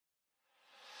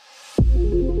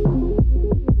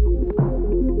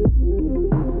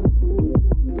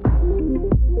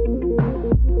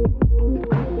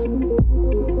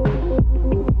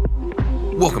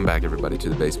back, everybody, to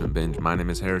the Basement Binge. My name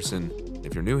is Harrison.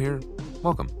 If you're new here,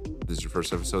 welcome. If this is your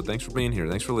first episode, thanks for being here.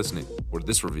 Thanks for listening. Or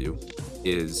this review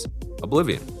is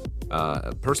Oblivion,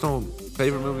 a personal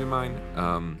favorite movie of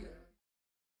mine.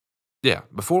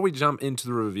 Before we jump into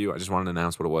the review, I just wanted to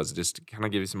announce what it was, just to kind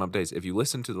of give you some updates. If you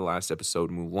listened to the last episode,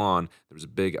 Mulan, there was a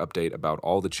big update about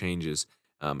all the changes.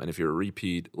 And if you're a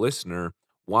repeat listener,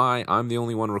 why I'm the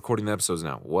only one recording the episodes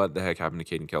now. What the heck happened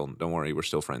to Caden Kelton? Don't worry, we're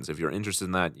still friends. If you're interested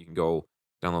in that, you can go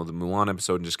download the Mulan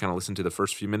episode and just kind of listen to the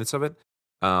first few minutes of it.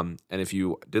 And if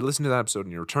you did listen to that episode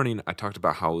and you're returning, I talked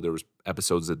about how there was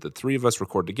episodes that the three of us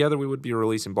record together, we would be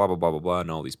releasing, blah, blah, blah, blah, blah,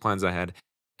 and all these plans I had.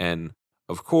 And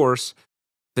of course,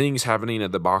 things happening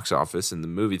at the box office and the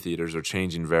movie theaters are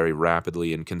changing very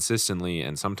rapidly and consistently.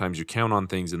 And sometimes you count on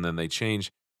things and then they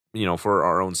change, for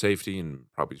our own safety and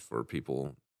probably for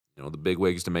people, the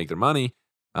bigwigs to make their money.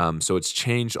 So it's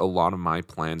changed a lot of my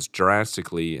plans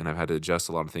drastically, and I've had to adjust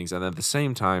a lot of things. And at the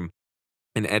same time,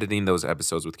 in editing those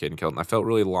episodes with Caden Kelton, I felt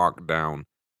really locked down,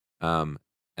 and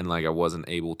like I wasn't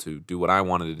able to do what I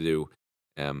wanted to do.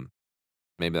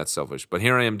 Maybe that's selfish, but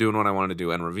here I am doing what I wanted to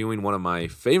do and reviewing one of my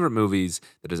favorite movies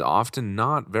that is often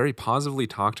not very positively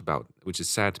talked about, which is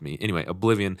sad to me. Anyway,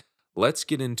 Oblivion. Let's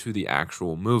get into the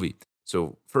actual movie.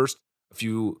 So first, a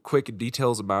few quick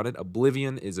details about it.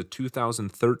 Oblivion is a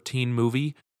 2013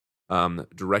 movie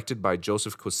directed by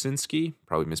Joseph Kosinski.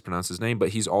 Probably mispronounced his name, but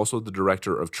he's also the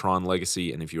director of Tron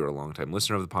Legacy. And if you're a longtime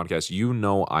listener of the podcast, you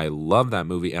know I love that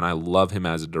movie and I love him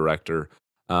as a director.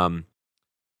 Up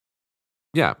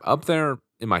there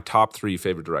in my top 3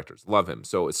 favorite directors. Love him.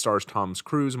 So it stars Tom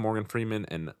Cruise, Morgan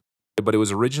Freeman, but it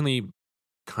was originally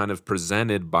kind of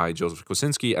presented by Joseph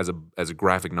Kosinski as a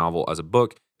graphic novel, as a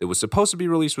book. It was supposed to be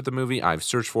released with the movie. I've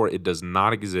searched for it. It does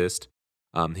not exist.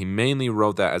 He mainly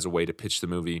wrote that as a way to pitch the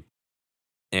movie.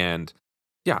 And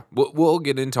we'll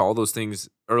get into all those things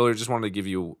earlier. Just wanted to give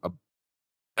you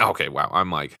okay, wow,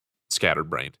 I'm like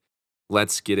scatterbrained.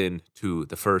 Let's get into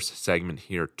the first segment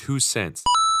here. 2 cents.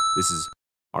 This is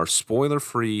our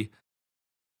spoiler-free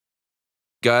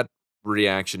gut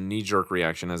reaction, knee-jerk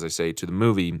reaction, as I say, to the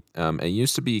movie. It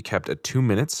used to be kept at 2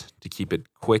 minutes to keep it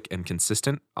quick and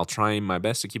consistent. I'll try my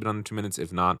best to keep it under 2 minutes.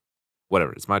 If not,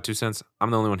 whatever. It's my 2 cents. I'm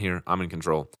the only one here. I'm in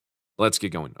control. Let's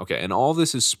get going. Okay, and all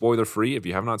this is spoiler-free. If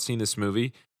you have not seen this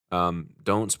movie,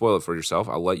 don't spoil it for yourself.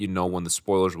 I'll let you know when the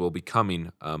spoilers will be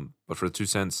coming. But for the 2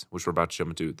 cents, which we're about to jump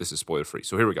into, this is spoiler-free.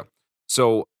 So here we go.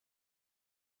 So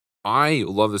I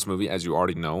love this movie, as you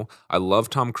already know. I love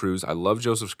Tom Cruise. I love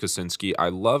Joseph Kosinski. I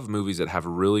love movies that have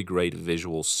really great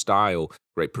visual style,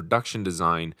 great production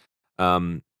design.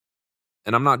 And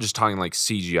I'm not just talking like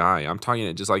CGI. I'm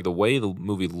talking just like the way the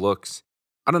movie looks.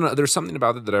 I don't know. There's something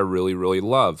about it that I really, really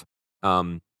love.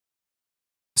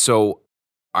 So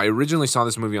I originally saw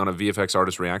this movie on a VFX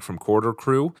Artist React from Corridor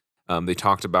Crew. They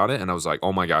talked about it, and I was like,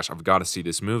 oh my gosh, I've got to see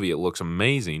this movie. It looks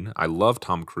amazing. I love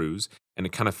Tom Cruise, and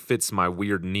it kind of fits my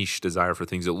weird niche desire for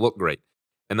things that look great.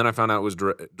 And then I found out it was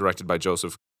directed by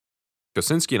Joseph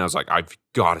Kosinski, and I was like, I've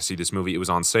got to see this movie. It was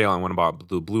on sale. I went and bought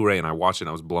the Blu-ray, and I watched it, and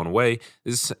I was blown away.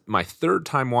 This is my 3rd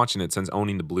time watching it since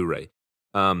owning the Blu-ray.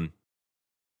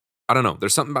 I don't know.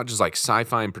 There's something about just like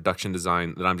sci-fi and production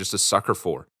design that I'm just a sucker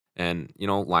for. And,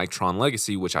 like Tron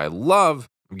Legacy, which I love,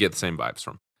 I get the same vibes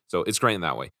from. So it's great in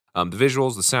that way. The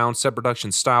visuals, the sound, set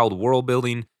production style, the world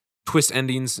building, twist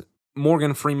endings,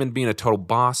 Morgan Freeman being a total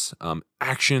boss,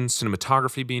 action,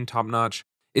 cinematography being top notch.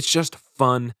 It's just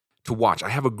fun to watch. I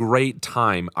have a great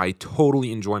time. I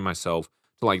totally enjoy myself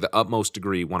to like the utmost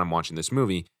degree when I'm watching this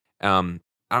movie.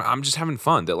 I'm just having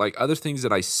fun. That like other things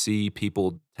that I see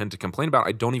people tend to complain about,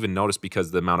 I don't even notice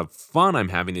because the amount of fun I'm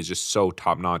having is just so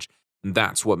top notch. And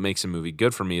that's what makes a movie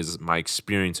good for me, is my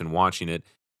experience in watching it.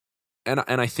 And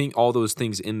I think all those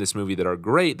things in this movie that are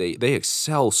great, they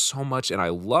excel so much, and I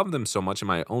love them so much in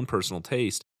my own personal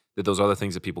taste that those other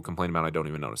things that people complain about, I don't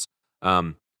even notice.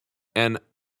 And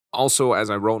also, as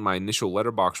I wrote in my initial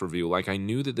Letterboxd review, like I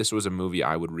knew that this was a movie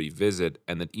I would revisit,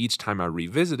 and that each time I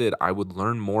revisited, I would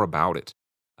learn more about it.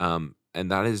 And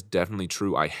that is definitely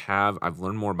true. I've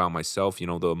learned more about myself, the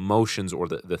emotions or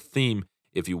the theme,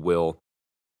 if you will.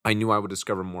 I knew I would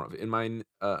discover more of it. In my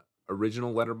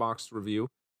original Letterboxd review,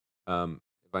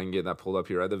 if I can get that pulled up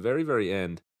here, at the very, very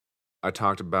end, I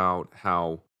talked about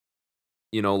how,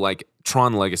 like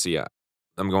Tron Legacy,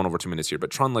 I'm going over 2 minutes here,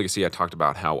 but Tron Legacy, I talked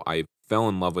about how I fell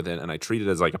in love with it and I treat it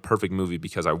as like a perfect movie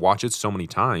because I watch it so many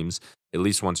times, at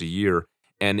least once a year.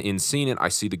 And in seeing it, I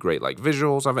see the great like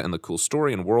visuals of it and the cool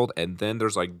story and world. And then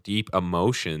there's like deep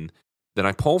emotion that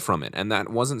I pull from it. And that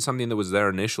wasn't something that was there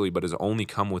initially, but has only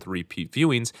come with repeat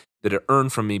viewings that it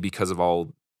earned from me because of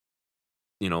all,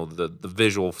 the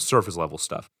visual surface level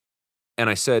stuff. And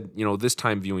I said, this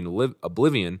time viewing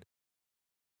Oblivion,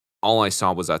 all I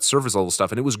saw was that surface level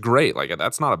stuff, and it was great. Like,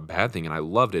 that's not a bad thing, and I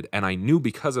loved it. And I knew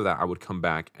because of that, I would come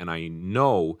back, and I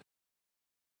know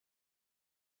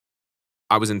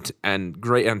I was in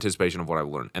great anticipation of what I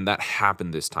would learn. And that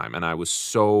happened this time, and I was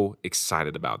so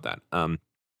excited about that.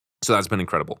 So that's been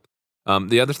incredible.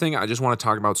 The other thing I just want to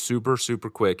talk about super,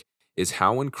 super quick is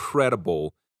how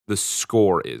incredible the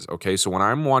score is. Okay, so when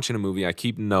I'm watching a movie, I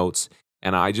keep notes,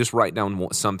 and I just write down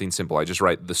something simple. I just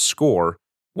write the score.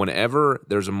 Whenever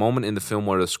there's a moment in the film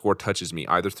where the score touches me,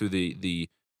 either through the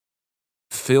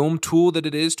film tool that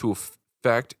it is to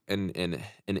affect and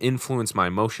influence my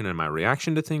emotion and my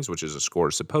reaction to things, which is a score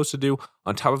is supposed to do,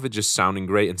 on top of it just sounding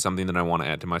great and something that I want to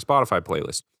add to my Spotify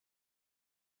playlist.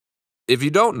 If you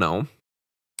don't know,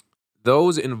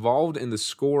 those involved in the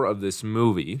score of this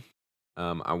movie,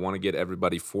 I want to get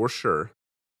everybody for sure,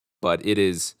 but it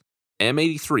is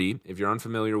M83. If you're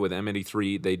unfamiliar with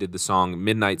M83, they did the song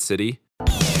Midnight City.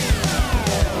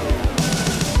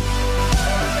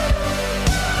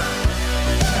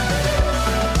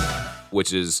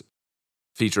 Which is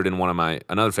featured in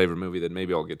another favorite movie that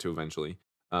maybe I'll get to eventually.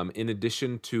 In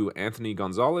addition to Anthony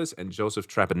Gonzalez and Joseph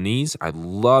Trapanese, I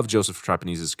love Joseph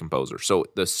Trapanese as a composer. So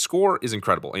the score is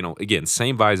incredible. Again,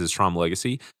 same vibes as Tron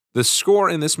Legacy. The score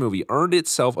in this movie earned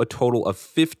itself a total of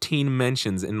 15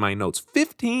 mentions in my notes.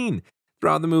 15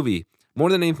 throughout the movie. More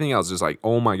than anything else, just like,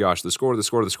 oh my gosh, the score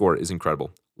is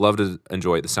incredible. Love to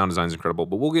enjoy it. The sound design is incredible.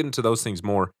 But we'll get into those things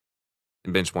more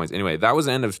in bench points. Anyway, that was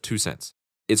the end of 2 cents.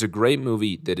 It's a great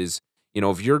movie that is,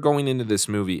 if you're going into this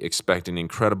movie expecting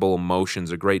incredible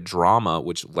emotions, a great drama,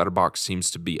 which Letterboxd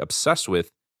seems to be obsessed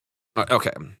with.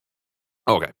 Okay.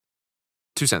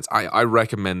 2 cents. I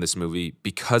recommend this movie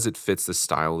because it fits the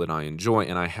style that I enjoy,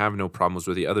 and I have no problems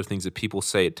with the other things that people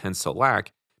say it tends to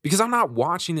lack because I'm not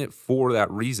watching it for that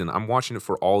reason. I'm watching it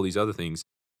for all these other things,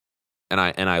 and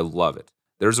I love it.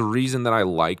 There's a reason that I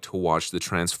like to watch the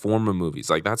Transformer movies.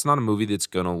 Like, that's not a movie that's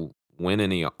going to win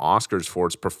any Oscars for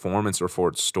its performance or for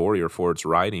its story or for its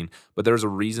writing, but there's a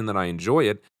reason that I enjoy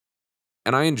it,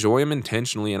 and I enjoy them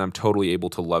intentionally, and I'm totally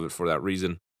able to love it for that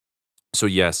reason. So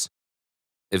yes,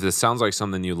 if this sounds like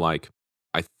something you like,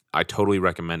 I totally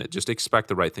recommend it. Just expect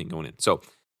the right thing going in. So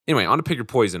anyway, on to Pick Your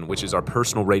Poison, which is our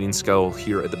personal rating scale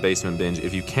here at the Basement Binge.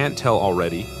 If you can't tell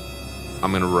already,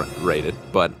 I'm going to rate it,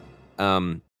 but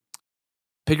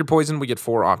Pick Your Poison, we get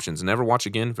 4 options. Never watch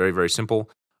again, very, very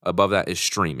simple. Above that is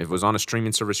stream. If it was on a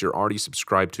streaming service you're already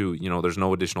subscribed to, there's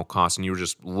no additional cost, and you were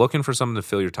just looking for something to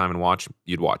fill your time and watch,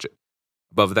 you'd watch it.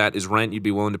 Above that is rent. You'd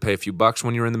be willing to pay a few bucks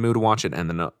when you're in the mood to watch it. And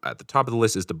then at the top of the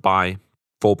list is to buy,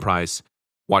 full price,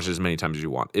 watch it as many times as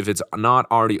you want. If it's not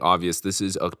already obvious, this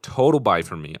is a total buy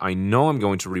for me. I know I'm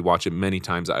going to rewatch it many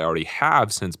times. I already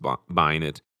have since buying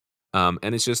it.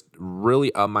 And it's just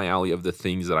really up my alley of the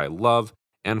things that I love,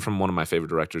 and from one of my favorite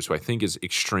directors who I think is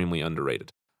extremely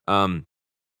underrated.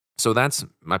 So that's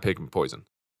my Pick and Poison.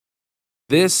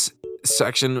 This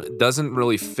section doesn't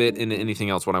really fit into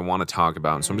anything else what I want to talk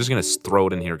about, so I'm just going to throw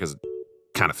it in here because it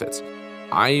kind of fits.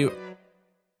 I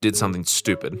did something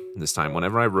stupid this time.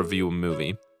 Whenever I review a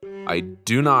movie, I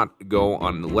do not go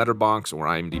on Letterboxd or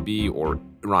IMDb or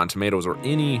Rotten Tomatoes or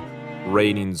any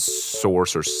ratings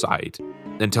source or site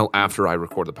until after I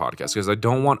record the podcast, because I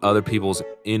don't want other people's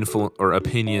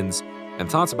opinions and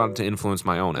thoughts about it to influence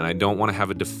my own, and I don't want to have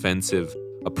a defensive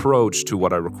approach to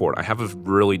what I record. I have a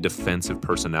really defensive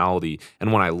personality,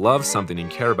 and when I love something and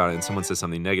care about it and someone says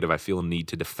something negative, I feel a need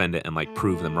to defend it and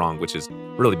prove them wrong, which is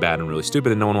really bad and really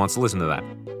stupid, and no one wants to listen to that.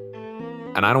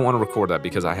 And I don't want to record that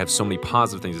because I have so many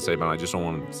positive things to say about it. I just don't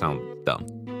want to sound dumb.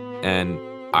 And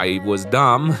I was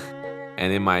dumb,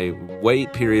 and in my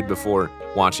wait period before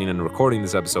watching and recording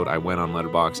this episode, I went on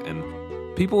Letterboxd, and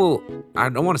people, I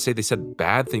don't want to say they said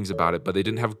bad things about it, but they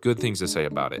didn't have good things to say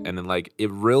about it. And then it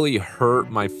really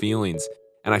hurt my feelings.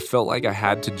 And I felt like I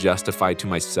had to justify to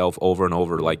myself over and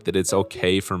over, that it's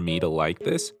okay for me to like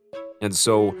this. And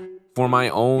so for my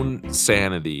own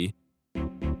sanity,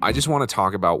 I just want to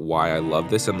talk about why I love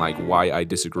this and why I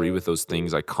disagree with those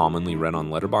things I commonly read on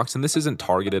Letterboxd. And this isn't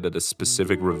targeted at a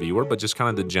specific reviewer, but just kind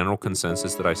of the general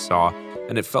consensus that I saw.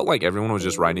 And it felt like everyone was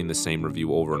just writing the same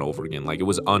review over and over again. It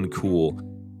was uncool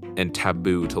and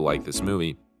taboo to like this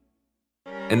movie.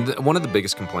 And one of the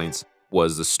biggest complaints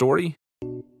was the story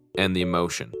and the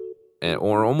emotion,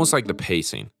 or almost the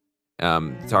pacing.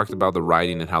 Talked about the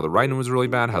writing and how the writing was really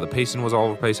bad, how the pacing was all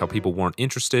over the place, how people weren't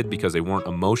interested because they weren't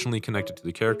emotionally connected to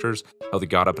the characters, how they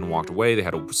got up and walked away. They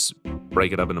had to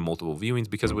break it up into multiple viewings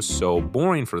because it was so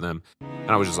boring for them.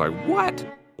 And I was just like, what?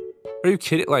 Are you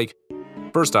kidding?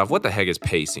 First off, what the heck is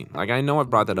pacing? Like, I know I've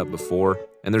brought that up before,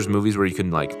 and there's movies where you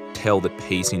can, like, tell that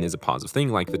pacing is a positive thing,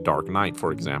 like The Dark Knight,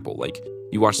 for example. Like,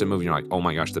 you watch that movie, and you're like, oh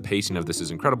my gosh, the pacing of this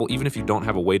is incredible, even if you don't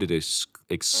have a way to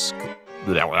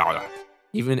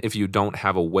even if you don't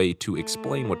have a way to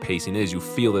explain what pacing is, you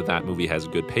feel that that movie has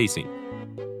good pacing,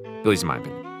 at least in my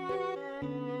opinion.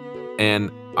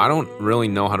 And I don't really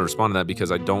know how to respond to that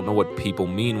because I don't know what people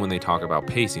mean when they talk about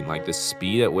pacing, like the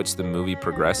speed at which the movie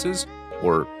progresses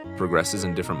or progresses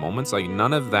in different moments. Like,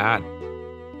 none of that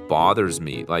bothers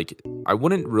me. Like, I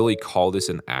wouldn't really call this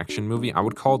an action movie. I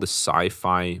would call it a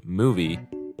sci-fi movie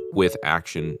with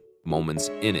action moments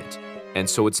in it. And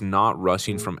so it's not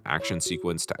rushing from action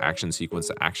sequence to action sequence.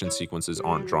 The action sequences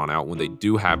aren't drawn out. When they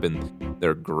do happen,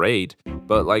 they're great.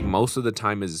 But like, most of the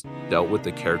time is dealt with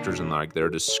the characters and like their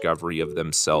discovery of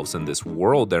themselves and this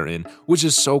world they're in, which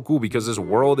is so cool because this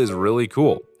world is really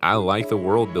cool. I like the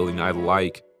world building. I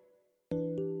like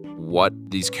what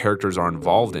these characters are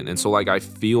involved in. And so like, I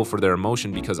feel for their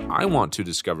emotion because I want to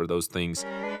discover those things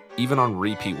even on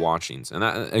repeat watchings. And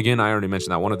that, again, I already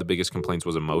mentioned that one of the biggest complaints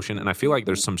was emotion. And I feel like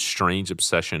there's some strange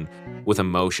obsession with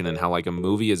emotion and how like a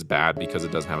movie is bad because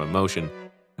it doesn't have emotion.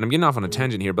 And I'm getting off on a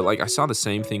tangent here, but like, I saw the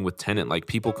same thing with Tenet, like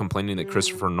people complaining that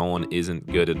Christopher Nolan isn't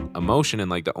good at emotion and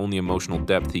like the only emotional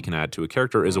depth he can add to a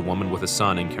character is a woman with a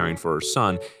son and caring for her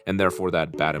son. And therefore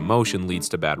that bad emotion leads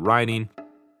to bad writing.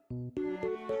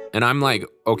 And I'm like,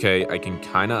 okay, I can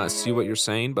kind of see what you're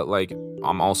saying, but like,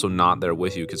 I'm also not there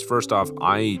with you. Because first off,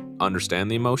 I understand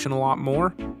the emotion a lot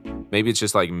more. Maybe it's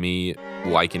just like me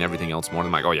liking everything else more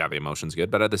than like, oh yeah, the emotion's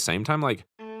good. But at the same time, like,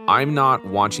 I'm not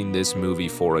watching this movie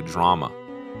for a drama.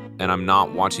 And I'm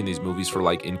not watching these movies for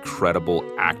like incredible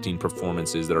acting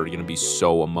performances that are going to be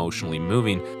so emotionally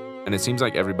moving. And it seems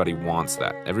like everybody wants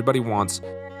that. Everybody wants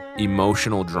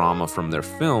emotional drama from their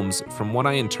films, from what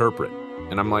I interpret.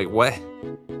 And I'm like, what?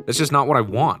 That's just not what I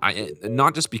want.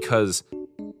 Not just because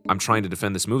I'm trying to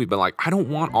defend this movie, but like, I don't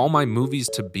want all my movies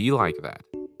to be like that.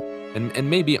 And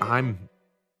maybe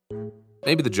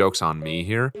the joke's on me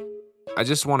here. I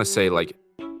just want to say, like,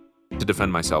 to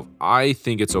defend myself, I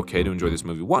think it's okay to enjoy this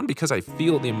movie. One, because I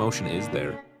feel the emotion is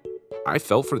there. I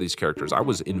felt for these characters. I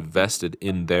was invested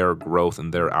in their growth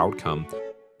and their outcome,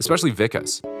 especially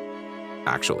Vika's,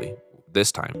 actually,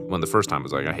 this time. When the first time I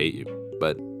was like, I hate you.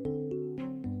 But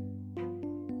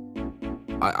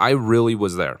I really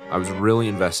was there. I was really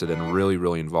invested and really,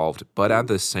 really involved. But at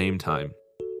the same time,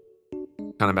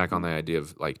 kind of back on the idea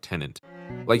of like Tenet,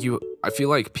 like I feel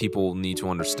like people need to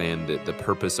understand that the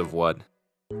purpose of what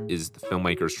is the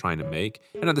filmmakers trying to make.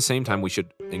 And at the same time, we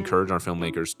should encourage our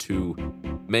filmmakers to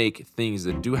make things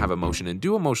that do have emotion and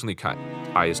do emotionally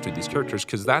tie us to these characters,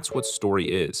 because that's what story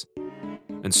is.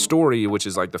 And story, which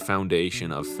is like the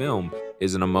foundation of film,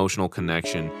 is an emotional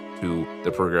connection to the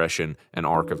progression and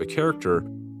arc of a character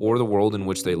or the world in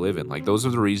which they live in. Like, those are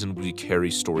the reasons we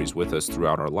carry stories with us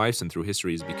throughout our lives and through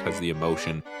history, is because the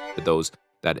emotion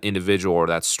that individual or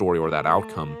that story or that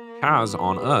outcome has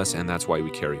on us, and that's why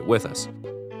we carry it with us.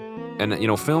 And, you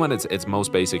know, film at its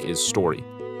most basic is story.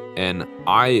 And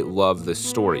I love this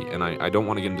story, and I don't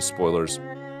want to get into spoilers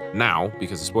now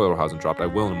because the spoiler hasn't dropped. I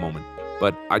will in a moment.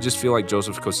 But I just feel like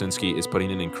Joseph Kosinski is putting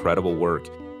in incredible work.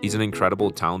 He's an incredible,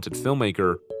 talented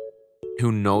filmmaker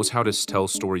who knows how to tell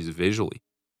stories visually.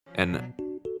 And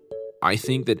I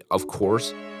think that, of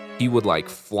course, he would like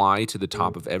fly to the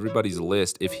top of everybody's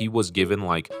list if he was given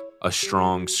like a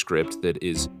strong script that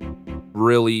is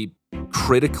really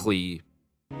critically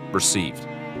received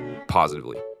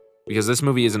positively. Because this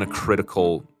movie isn't a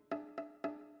critical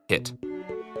hit.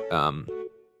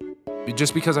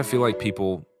 Just because I feel like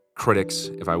critics,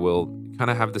 if I will,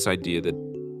 kind of have this idea that,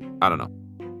 I don't know.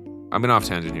 I'm going off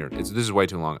tangent here. This is way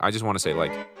too long. I just want to say,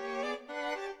 like,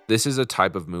 this is a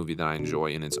type of movie that I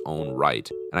enjoy in its own right,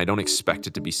 and I don't expect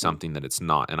it to be something that it's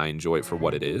not, and I enjoy it for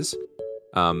what it is.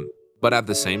 But at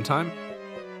the same time,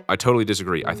 I totally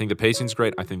disagree. I think the pacing's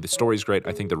great. I think the story's great.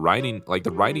 I think the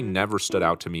writing never stood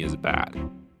out to me as bad.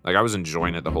 Like, I was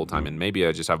enjoying it the whole time, and maybe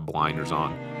I just have blinders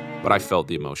on, but I felt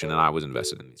the emotion, and I was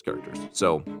invested in these characters.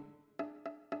 So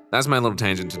that's my little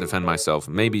tangent to defend myself,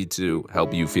 maybe to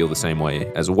help you feel the same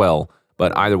way as well.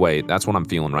 But either way, that's what I'm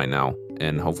feeling right now.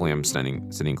 And hopefully I'm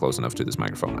sitting close enough to this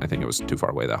microphone. I think it was too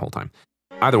far away that whole time.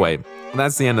 Either way,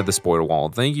 that's the end of the spoiler wall.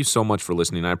 Thank you so much for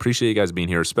listening. I appreciate you guys being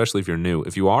here, especially if you're new.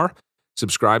 If you are,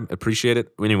 subscribe. Appreciate it.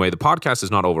 Anyway, the podcast is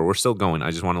not over. We're still going.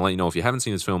 I just want to let you know, if you haven't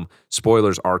seen this film,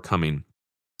 spoilers are coming.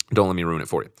 Don't let me ruin it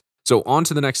for you. So on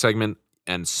to the next segment.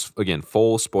 And again,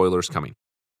 full spoilers coming.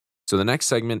 So the next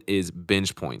segment is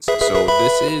binge points. So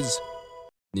this is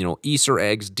Easter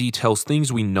eggs, details,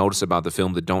 things we notice about the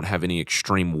film that don't have any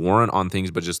extreme warrant on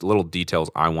things, but just little details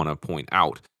I want to point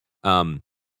out. Um,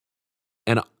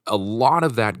 and a lot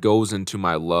of that goes into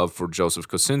my love for Joseph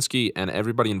Kosinski and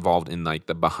everybody involved in like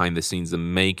the behind the scenes, the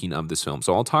making of this film.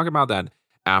 So I'll talk about that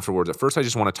afterwards. At first, I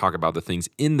just want to talk about the things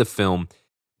in the film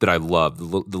that I love,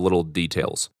 the little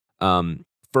details.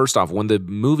 First off, when the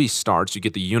movie starts, you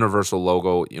get the Universal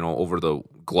logo, over the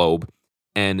globe,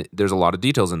 and there's a lot of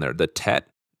details in there. The Tet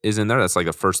is in there. That's like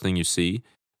the first thing you see.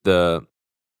 The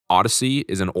Odyssey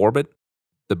is in orbit.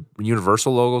 The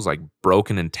Universal logo is like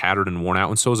broken and tattered and worn out,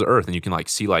 and so is the Earth. And you can like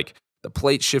see like the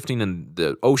plate shifting and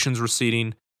the oceans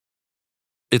receding.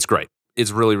 It's great.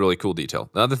 It's really, really cool detail.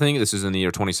 The other thing, this is in the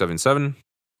year 2077,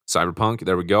 Cyberpunk.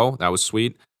 There we go. That was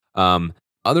sweet.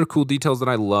 Other cool details that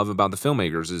I love about the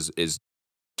filmmakers is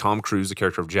Tom Cruise, the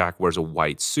character of Jack, wears a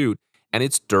white suit, and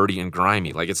it's dirty and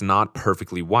grimy. Like it's not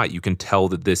perfectly white. You can tell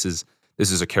that this is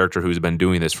a character who's been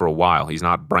doing this for a while. He's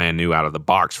not brand new out of the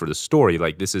box for the story.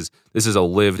 Like this is a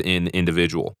lived-in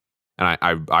individual, and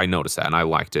I noticed that, and I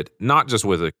liked it. Not just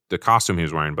with the costume he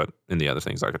was wearing, but in the other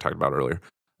things like I talked about earlier.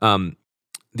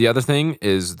 The other thing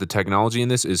is the technology in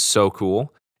this is so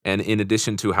cool, and in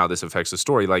addition to how this affects the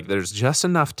story, like there's just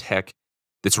enough tech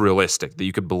that's realistic that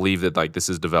you could believe that like this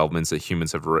is developments that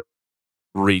humans have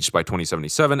reached by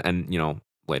 2077, and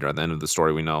later at the end of the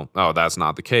story we know, oh, that's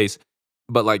not the case.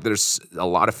 But like there's a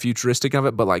lot of futuristic of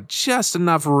it, but like just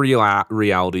enough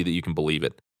reality that you can believe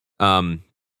it. I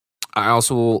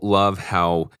also love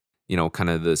how kind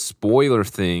of the spoiler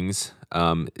things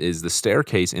is the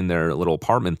staircase in their little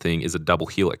apartment thing is a double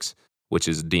helix, which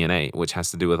is DNA, which has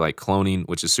to do with like cloning,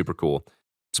 which is super cool.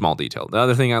 Small detail. The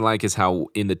other thing I like is how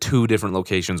in the two different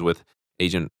locations with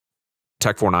Agent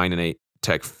Tech 49 and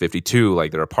Tech 52,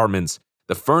 like their apartments,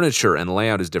 the furniture and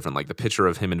layout is different. Like the picture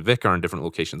of him and Vic are in different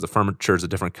locations. The furniture is a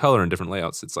different color and different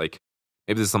layouts. It's like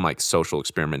maybe this is some like social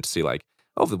experiment to see like,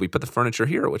 oh, if we put the furniture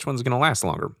here, which one's going to last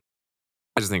longer?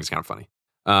 I just think it's kind of funny.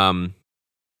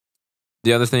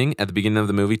 The other thing at the beginning of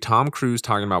the movie, Tom Cruise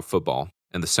talking about football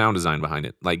and the sound design behind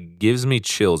it, like gives me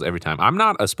chills every time. I'm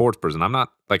not a sports person. I'm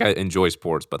not like I enjoy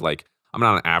sports, but like I'm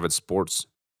not an avid sports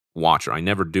watcher. I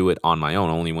never do it on my own,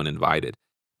 only when invited.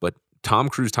 But Tom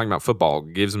Cruise talking about football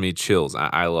gives me chills.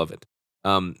 I love it.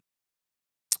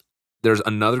 There's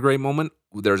another great moment.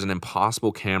 There's an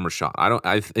impossible camera shot.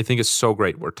 I think it's so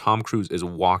great where Tom Cruise is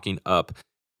walking up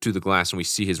to the glass and we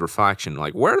see his reflection.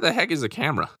 Like, where the heck is the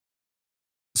camera?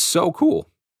 So cool.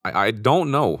 I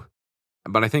don't know.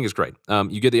 But I think it's great.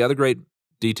 You get the other great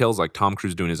details like Tom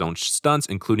Cruise doing his own stunts,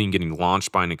 including getting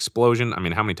launched by an explosion. I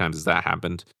mean, how many times has that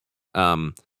happened?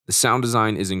 The sound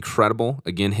design is incredible.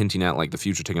 Again, hinting at like the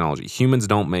future technology. Humans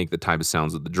don't make the type of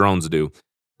sounds that the drones do,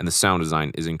 and the sound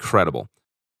design is incredible.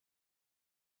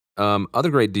 Other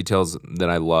great details that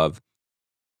I love,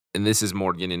 and this is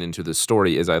more getting into the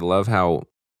story, is I love how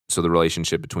the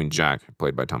relationship between Jack,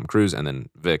 played by Tom Cruise, and then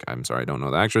Vic, I'm sorry, I don't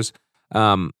know the actress,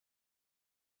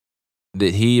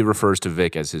 that he refers to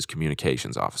Vic as his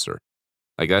communications officer.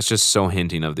 Like that's just so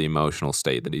hinting of the emotional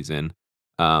state that he's in.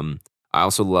 I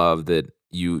also love that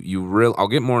I'll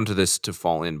get more into this to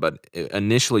fall in, but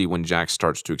initially when Jack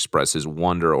starts to express his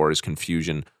wonder or his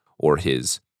confusion or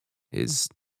his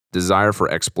desire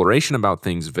for exploration about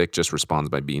things, Vic just responds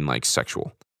by being like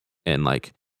sexual and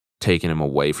like taking him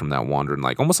away from that wonder and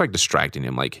like almost like distracting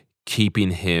him, like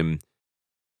keeping him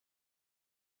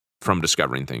from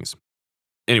discovering things.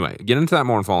 Anyway, get into that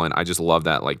more and fall in. I just love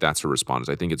that. Like that's her response.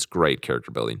 I think it's great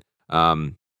character building. I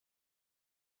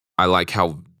like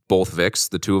how both Vics,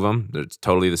 the two of them, they're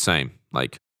totally the same.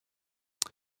 Like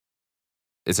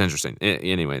it's interesting.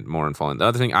 Anyway, more and fall in. The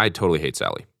other thing, I totally hate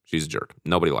Sally. She's a jerk.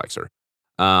 Nobody likes her.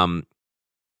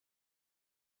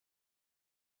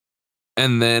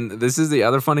 And then this is the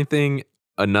other funny thing.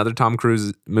 Another Tom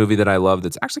Cruise movie that I love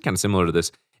that's actually kind of similar to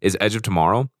this is Edge of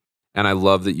Tomorrow. And I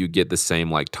love that you get the same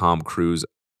like Tom Cruise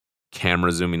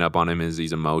camera zooming up on him as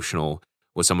he's emotional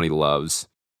with someone he loves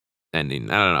ending.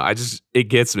 I don't know. It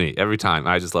gets me every time.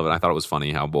 I just love it. I thought it was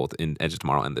funny how both in Edge of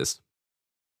Tomorrow and this.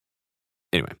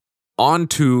 Anyway, on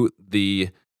to the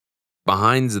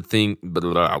behind the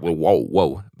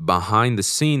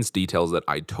scenes details that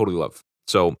I totally love.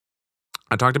 So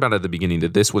I talked about at the beginning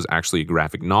that this was actually a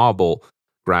graphic novel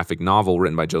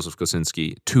written by Joseph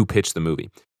Kosinski to pitch the movie.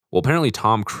 Well, apparently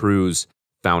Tom Cruise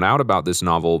found out about this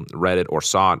novel, read it or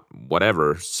saw it,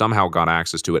 whatever, somehow got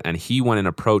access to it, and he went and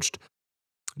approached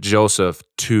Joseph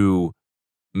to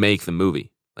make the movie.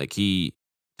 Like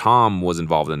Tom was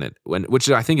involved in it, which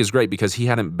I think is great because he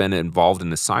hadn't been involved in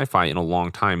the sci-fi in a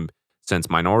long time since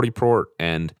Minority Report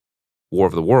and War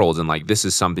of the Worlds, and like this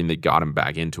is something that got him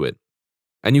back into it.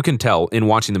 And you can tell in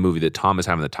watching the movie that Tom is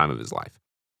having the time of his life.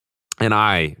 And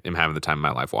I am having the time of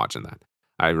my life watching that.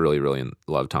 I really, really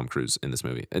love Tom Cruise in this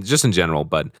movie, and just in general,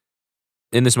 but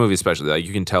in this movie especially, like,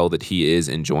 you can tell that he is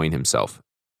enjoying himself.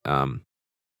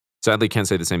 Sadly, can't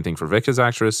say the same thing for Vic's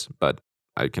actress, but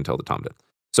I can tell that Tom did.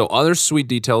 So other sweet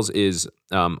details is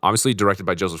obviously directed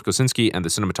by Joseph Kosinski, and the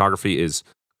cinematography is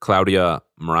Claudia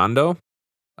Mirando,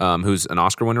 who's an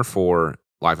Oscar winner for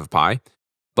Life of Pi.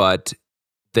 But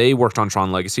they worked on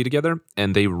Tron Legacy together,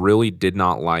 and they really did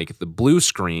not like the blue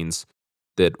screens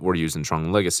that were used in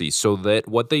Tron Legacy. So that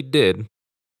what they did,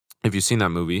 if you've seen that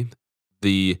movie,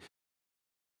 they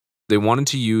wanted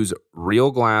to use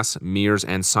real glass, mirrors,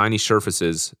 and shiny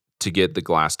surfaces to get the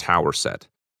glass tower set.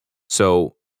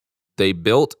 So they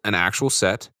built an actual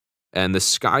set, and the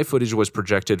sky footage was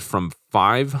projected from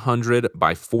 500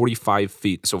 by 45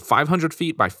 feet. So 500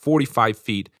 feet by 45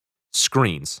 feet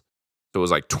screens. So it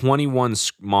was like 21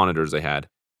 monitors they had.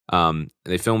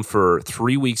 They filmed for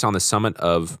 3 weeks on the summit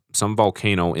of some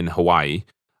volcano in Hawaii.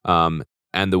 And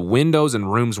the windows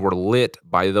and rooms were lit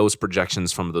by those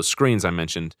projections from those screens I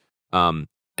mentioned. And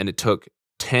it took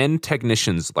 10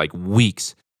 technicians like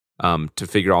weeks to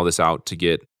figure all this out, to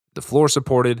get the floor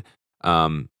supported.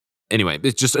 Anyway,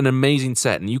 it's just an amazing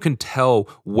set. And you can tell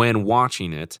when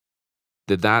watching it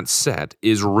that set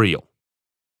is real.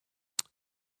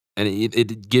 And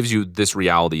it gives you this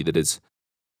reality that is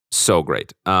so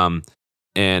great.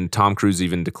 And Tom Cruise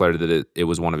even declared that it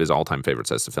was one of his all-time favorite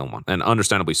sets to film on, and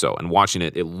understandably so. And watching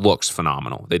it, it looks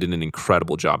phenomenal. They did an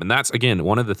incredible job. And that's, again,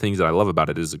 one of the things that I love about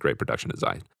it is the great production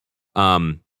design.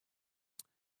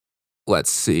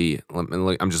 Let's see.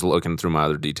 I'm just looking through my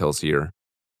other details here.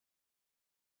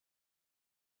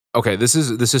 Okay, this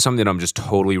is something that I'm just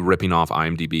totally ripping off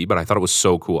IMDb, but I thought it was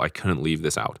so cool I couldn't leave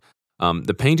this out.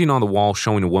 The painting on the wall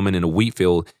showing a woman in a wheat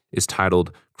field is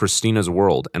titled Christina's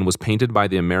World and was painted by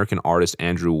the American artist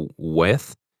Andrew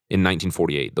Wyeth in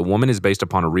 1948. The woman is based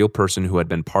upon a real person who had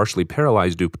been partially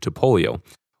paralyzed due to polio.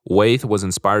 Wyeth was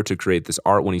inspired to create this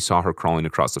art when he saw her crawling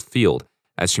across the field.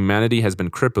 As humanity has been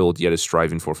crippled yet is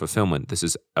striving for fulfillment, this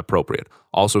is appropriate.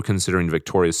 Also considering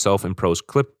Victoria's self-imposed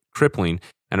crippling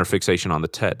and her fixation on the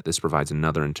TED. This provides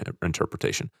another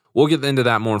interpretation. We'll get into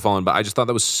that more in following, but I just thought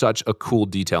that was such a cool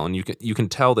detail, and you can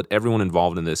tell that everyone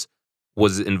involved in this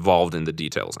was involved in the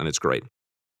details, and it's great.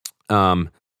 And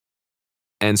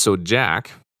so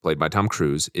Jack, played by Tom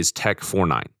Cruise, is Tech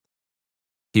 49.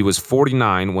 He was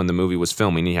 49 when the movie was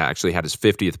filming. He actually had his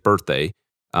 50th birthday,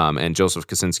 and Joseph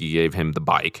Kosinski gave him the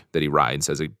bike that he rides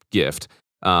as a gift.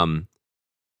 And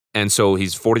so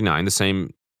he's 49, the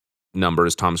same number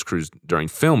as Tom Cruise during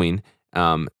filming.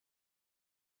 And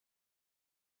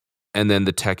then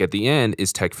the tech at the end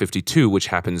is Tech 52,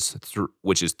 which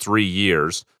is 3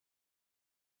 years,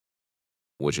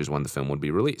 which is when the film would be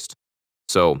released.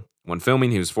 So when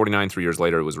filming, he was 49. 3 years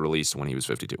later, it was released when he was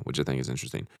 52, which I think is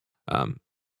interesting. Kind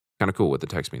of cool with the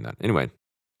text being that. Anyway,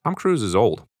 Tom Cruise is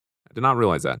old. I did not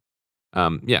realize that.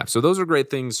 Yeah, so those are great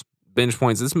things. Binge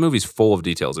points. This movie's full of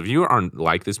details. If you aren't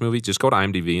like this movie, just go to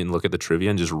IMDb and look at the trivia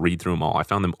and just read through them all. I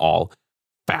found them all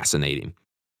fascinating.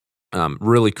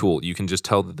 Really cool. You can just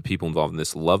tell that the people involved in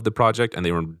this loved the project, and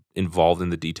they were involved in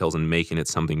the details and making it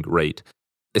something great,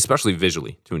 especially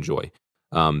visually to enjoy.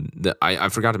 I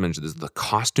forgot to mention this. The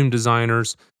costume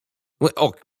designers.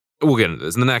 We'll get into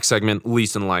this in the next segment.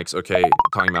 Least and likes. Okay,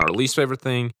 talking about our least favorite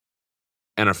thing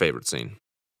and our favorite scene.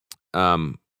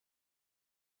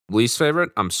 Least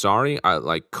favorite, I'm sorry, I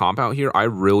like comp out here. I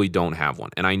really don't have one.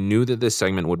 And I knew that this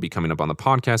segment would be coming up on the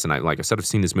podcast. And like I said, I've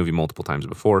seen this movie multiple times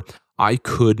before. I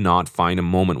could not find a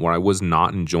moment where I was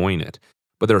not enjoying it.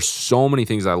 But there are so many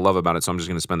things I love about it. So I'm just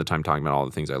going to spend the time talking about all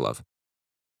the things I love.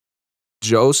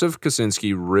 Joseph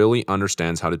Kosinski really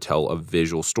understands how to tell a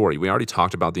visual story. We already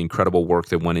talked about the incredible work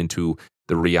that went into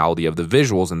the reality of the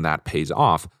visuals, and that pays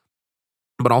off.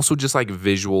 But also just like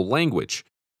visual language.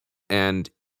 And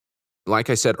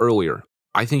like I said earlier,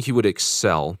 I think he would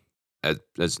excel as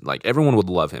like everyone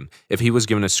would love him if he was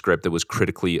given a script that was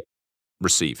critically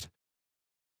received.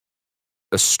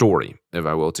 A story, if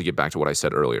I will, to get back to what I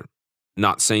said earlier.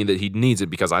 Not saying that he needs it,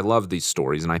 because I love these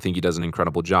stories and I think he does an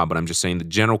incredible job, but I'm just saying the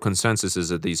general consensus is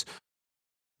that these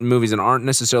movies that aren't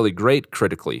necessarily great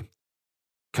critically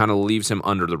kind of leaves him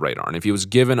under the radar. And if he was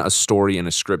given a story and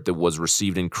a script that was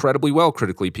received incredibly well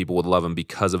critically, people would love him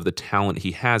because of the talent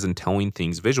he has in telling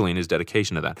things visually and his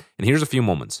dedication to that. And here's a few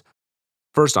moments.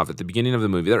 First off, at the beginning of the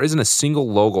movie, there isn't a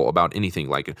single logo about anything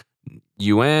like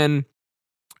UN,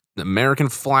 the American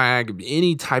flag,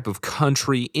 any type of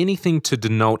country, anything to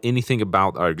denote anything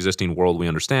about our existing world we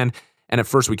understand. And at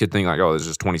first we could think like, oh, this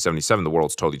is 2077, the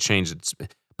world's totally changed.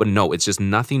 But no, it's just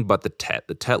nothing but the Tet.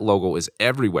 The Tet logo is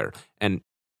everywhere. And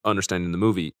understanding the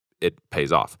movie, it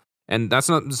pays off. And that's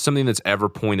not something that's ever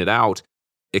pointed out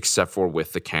except for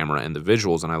with the camera and the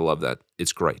visuals. And I love that.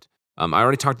 It's great. I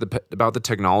already talked about the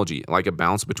technology, like a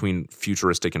balance between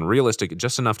futuristic and realistic,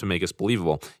 just enough to make us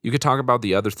believable. You could talk about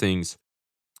the other things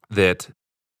that,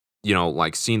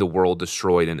 like seeing the world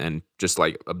destroyed and just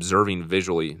like observing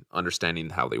visually, understanding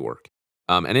how they work.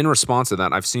 And in response to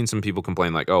that, I've seen some people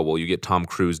complain like, oh, well, you get Tom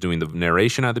Cruise doing the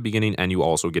narration at the beginning and you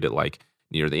also get it like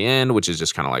near the end, which is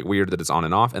just kind of like weird that it's on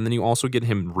and off. And then you also get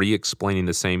him re-explaining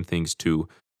the same things to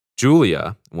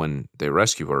Julia when they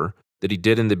rescue her that he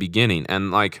did in the beginning.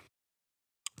 And like,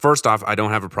 first off, I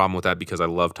don't have a problem with that because I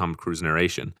love Tom Cruise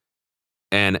narration.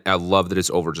 And I love that it's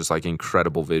over just like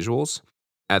incredible visuals.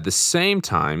 At the same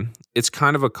time, it's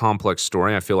kind of a complex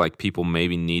story. I feel like people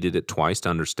maybe needed it twice to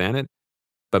understand it.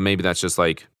 But maybe that's just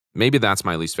like, maybe that's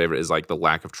my least favorite is like the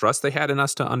lack of trust they had in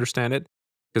us to understand it.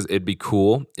 Because it'd be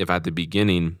cool if at the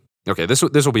beginning, okay, this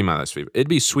will be my least favorite. It'd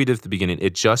be sweet if at the beginning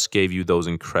it just gave you those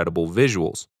incredible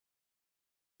visuals.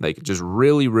 Like just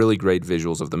really, really great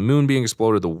visuals of the moon being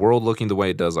exploded, the world looking the way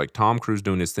it does, like Tom Cruise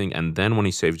doing his thing. And then when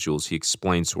he saves Jules, he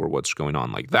explains to her what's going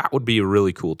on. Like that would be a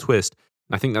really cool twist.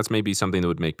 I think that's maybe something that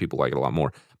would make people like it a lot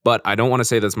more. But I don't want to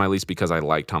say that's my least because I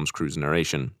like Tom Cruise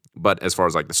narration. But as far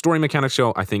as like the story mechanics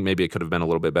go, I think maybe it could have been a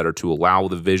little bit better to allow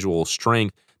the visual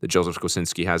strength that Joseph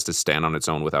Kosinski has to stand on its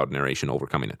own without narration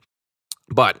overcoming it.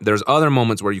 But there's other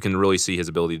moments where you can really see his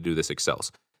ability to do this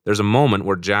excels. There's a moment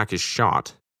where Jack is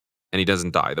shot and he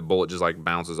doesn't die. The bullet just like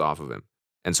bounces off of him.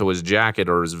 And so his jacket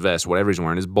or his vest, whatever he's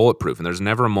wearing, is bulletproof. And there's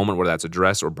never a moment where that's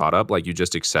addressed or brought up. Like you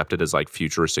just accept it as like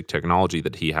futuristic technology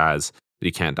that he has, that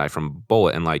he can't die from a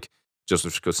bullet. And like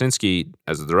Joseph Kosinski,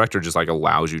 as the director, just like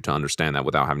allows you to understand that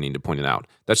without having to point it out.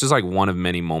 That's just like one of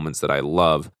many moments that I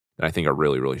love that I think are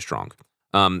really, really strong.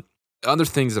 Other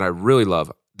things that I really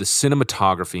love, the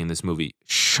cinematography in this movie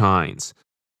shines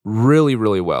really,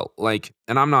 really well. Like,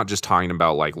 and I'm not just talking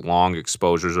about like long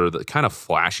exposures or the kind of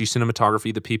flashy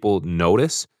cinematography that people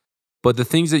notice, but the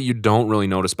things that you don't really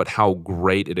notice, but how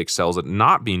great it excels at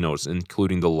not being noticed,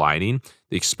 including the lighting,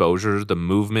 the exposure, the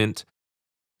movement,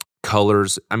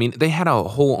 colors. I mean, they had a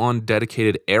whole on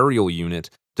dedicated aerial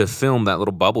unit to film that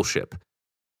little bubble ship.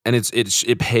 And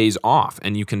it pays off.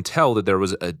 And you can tell that there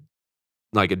was a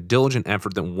diligent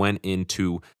effort that went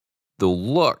into the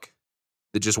look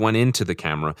that just went into the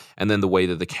camera, and then the way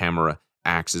that the camera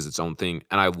acts as its own thing.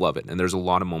 And I love it. And there's a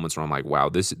lot of moments where I'm like, wow,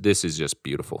 this is just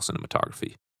beautiful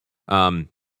cinematography. The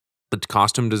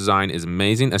costume design is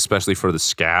amazing, especially for the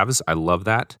scavs. I love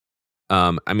that.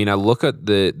 I mean, I look at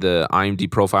the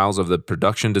IMDb profiles of the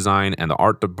production design and the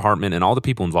art department and all the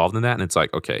people involved in that, and it's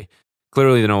like, okay,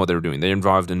 clearly they know what they were doing. They're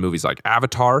involved in movies like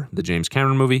Avatar, the James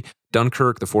Cameron movie,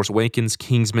 Dunkirk, The Force Awakens,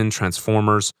 Kingsman,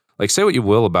 Transformers. Like, say what you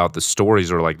will about the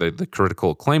stories or like the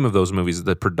critical acclaim of those movies,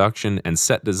 the production and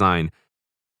set design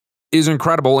is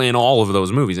incredible in all of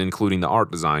those movies, including the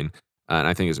art design, and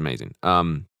I think it's amazing.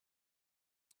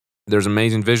 There's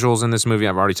amazing visuals in this movie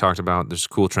I've already talked about. There's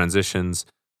cool transitions.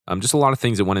 Just a lot of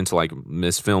things that went into like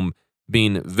this film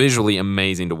being visually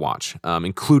amazing to watch,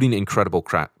 including incredible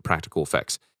practical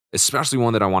effects, especially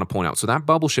one that I want to point out. So that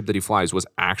bubble ship that he flies was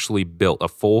actually built.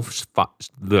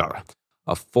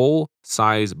 A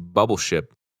full-size bubble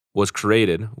ship was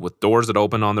created with doors that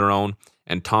open on their own,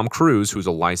 and Tom Cruise, who's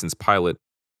a licensed pilot,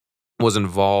 was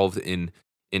involved in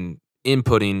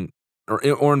inputting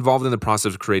or involved in the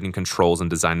process of creating controls and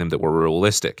designing them that were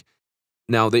realistic.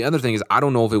 Now, the other thing is, I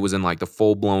don't know if it was in like the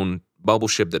full-blown bubble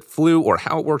ship that flew or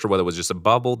how it worked or whether it was just a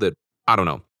bubble that, I don't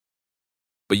know.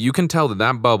 But you can tell that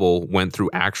that bubble went through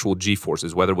actual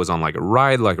G-forces, whether it was on like a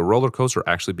ride, like a roller coaster, or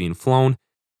actually being flown.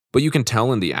 But you can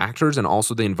tell in the actors and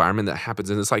also the environment that happens.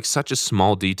 And it's like such a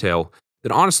small detail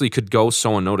that honestly could go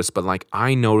so unnoticed. But like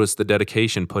I noticed the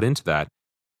dedication put into that.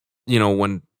 You know,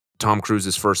 when Tom Cruise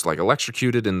is first like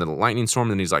electrocuted in the lightning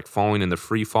storm and he's like falling in the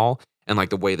free fall. And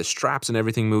like the way the straps and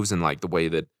everything moves and like the way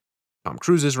that Tom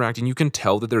Cruise is reacting, you can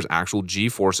tell that there's actual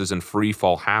G-forces and free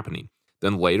fall happening.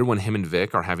 Then later when him and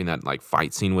Vic are having that like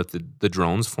fight scene with the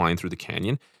drones flying through the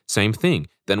canyon, same thing.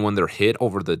 Then when they're hit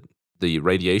over the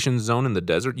radiation zone in the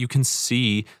desert, you can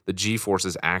see the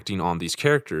G-forces acting on these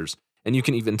characters. And you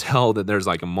can even tell that there's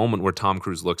like a moment where Tom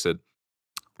Cruise looks at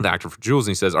the actor for Jules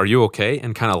and he says, "Are you okay?"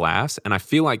 and kind of laughs. And I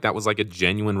feel like that was like a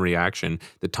genuine reaction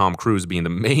that Tom Cruise, being the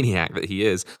maniac that he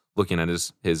is, looking at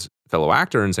his fellow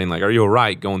actor and saying like, "Are you all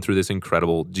right?" going through this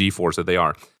incredible G-force that they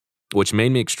are, which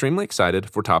made me extremely excited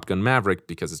for Top Gun Maverick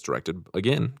because it's directed,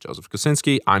 again, Joseph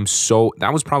Kosinski.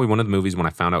 That was probably one of the movies when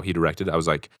I found out he directed, I was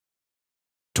like,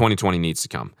 2020 needs to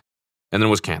come. and then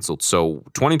it was canceled. So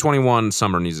 2021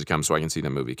 summer needs to come so I can see that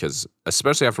movie, because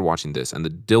especially after watching this and the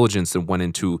diligence that went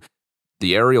into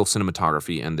the aerial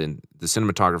cinematography and then the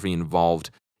cinematography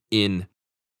involved in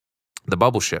the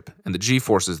bubble ship and the G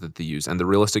forces that they use and the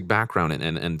realistic background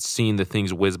and seeing the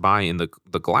things whiz by in the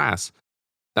glass,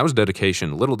 that was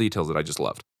dedication, little details that I just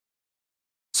loved.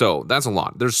 So that's a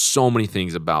lot. There's so many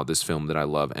things about this film that I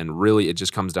love, and really it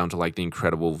just comes down to like the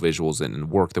incredible visuals and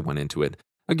work that went into it.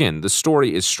 Again, the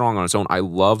story is strong on its own. I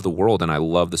love the world and I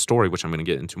love the story, which I'm going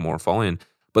to get into more fall in.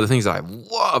 But the things that I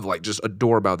love, like just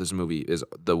adore about this movie, is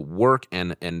the work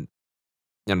and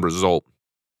result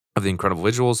of the incredible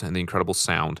visuals and the incredible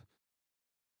sound.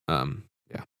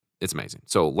 Yeah, it's amazing.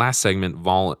 So last segment,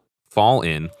 fall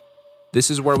in. This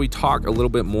is where we talk a little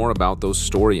bit more about those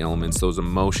story elements, those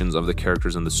emotions of the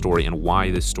characters in the story, and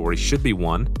why this story should be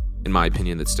one, in my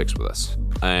opinion, that sticks with us.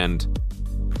 And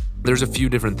there's a few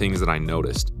different things that I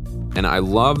noticed. And I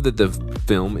love that the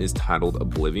film is titled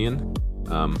Oblivion,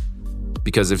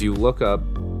 because if you look up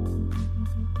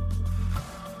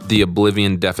the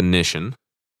Oblivion definition,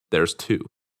 there's two.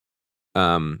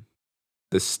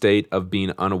 The state of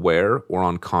being unaware or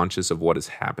unconscious of what is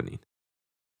happening.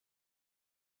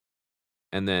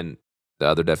 And then the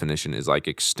other definition is like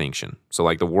extinction. So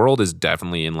like the world is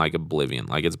definitely in like oblivion.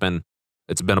 Like it's been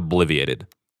obliviated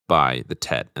by the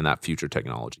TET and that future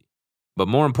technology. But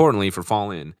more importantly for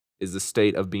fall in is the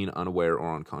state of being unaware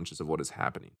or unconscious of what is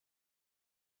happening.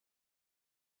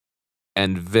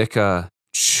 And Vika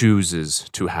chooses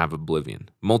to have oblivion.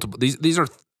 These are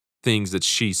things that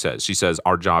she says. She says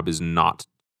our job is not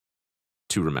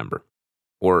to remember.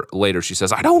 Or later she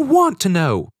says, I don't want to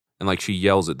know. And like she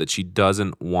yells it that she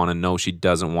doesn't want to know. She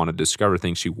doesn't want to discover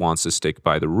things. She wants to stick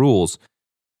by the rules.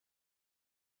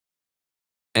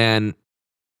 And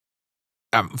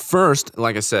at first,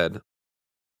 like I said,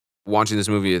 watching this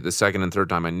movie the second and third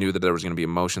time, I knew that there was going to be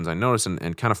emotions I noticed.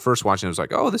 And kind of first watching it, I was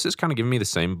like, oh, this is kind of giving me the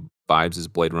same vibes as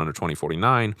Blade Runner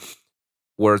 2049,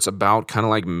 where it's about kind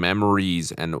of like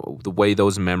memories and the way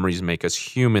those memories make us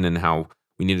human and how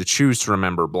we need to choose to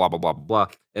remember, blah, blah, blah, blah.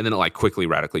 And then it like quickly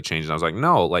radically changed. And I was like,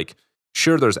 no, like,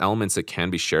 sure, there's elements that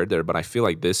can be shared there, but I feel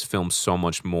like this film so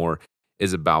much more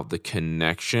is about the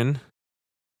connection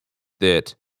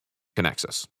that connects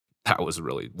us. That was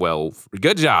really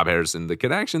good job, Harrison. The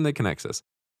connection that connects us.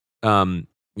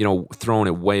 Throwing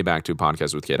it way back to a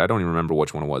podcast with Kate. I don't even remember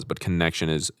which one it was, but connection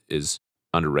is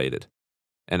underrated.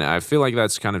 And I feel like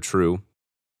that's kind of true.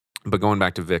 But going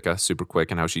back to Vika super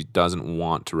quick and how she doesn't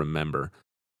want to remember.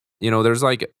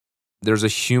 There's a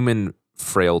human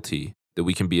frailty that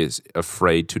we can be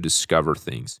afraid to discover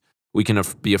things. We can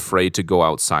be afraid to go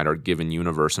outside our given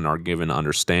universe and our given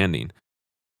understanding.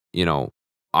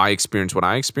 I experience what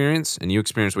I experience and you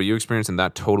experience what you experience, and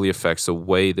that totally affects the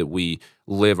way that we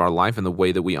live our life and the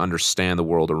way that we understand the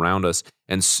world around us.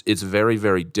 And it's very,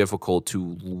 very difficult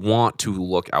to want to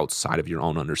look outside of your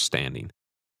own understanding,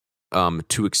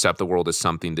 to accept the world as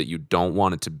something that you don't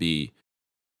want it to be,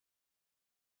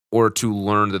 or to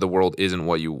learn that the world isn't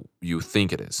what you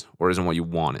think it is or isn't what you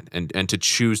want it, and to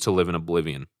choose to live in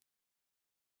oblivion.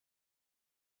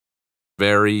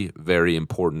 Very, very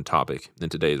important topic in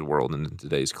today's world and in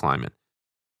today's climate,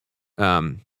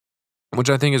 which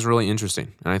I think is really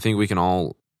interesting. And I think we can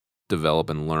all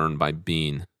develop and learn by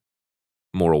being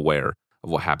more aware of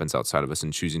what happens outside of us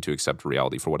and choosing to accept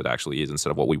reality for what it actually is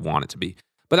instead of what we want it to be.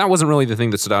 But that wasn't really the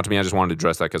thing that stood out to me. I just wanted to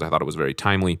address that because I thought it was very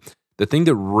timely. The thing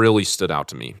that really stood out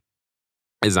to me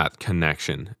is that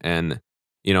connection. And,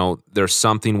 there's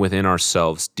something within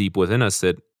ourselves, deep within us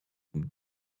that,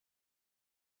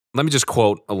 let me just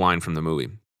quote a line from the movie.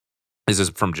 This is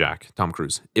from Jack, Tom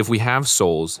Cruise. If we have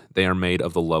souls, they are made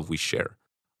of the love we share,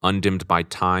 undimmed by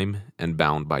time and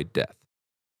bound by death.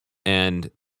 And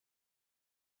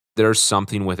there's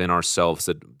something within ourselves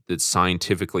that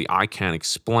scientifically I can't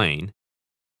explain,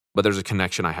 but there's a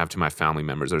connection I have to my family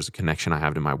members. There's a connection I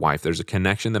have to my wife. There's a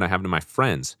connection that I have to my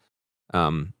friends.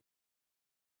 And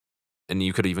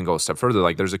you could even go a step further.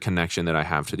 Like there's a connection that I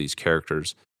have to these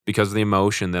characters because of the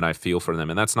emotion that I feel for them.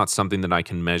 And that's not something that I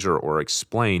can measure or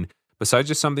explain, besides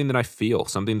just something that I feel,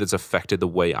 something that's affected the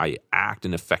way I act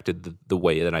and affected the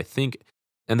way that I think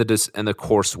and the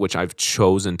course which I've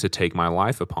chosen to take my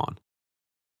life upon.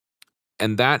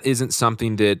 And that isn't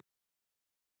something that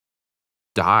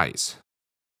dies.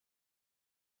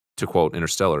 To quote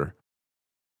Interstellar,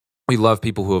 we love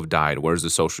people who have died. Where's the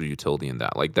social utility in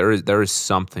that? Like there is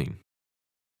something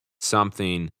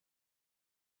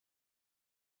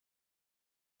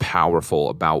powerful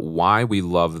about why we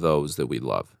love those that we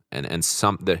love. And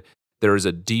there is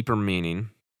a deeper meaning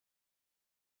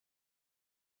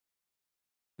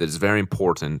that is very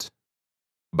important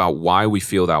about why we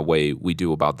feel that way we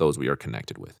do about those we are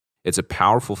connected with. It's a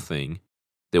powerful thing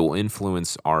that will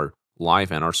influence our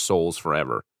life and our souls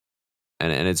forever.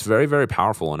 And it's very, very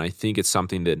powerful. And I think it's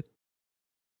something that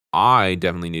I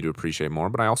definitely need to appreciate more,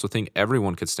 but I also think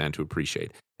everyone could stand to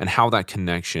appreciate and how that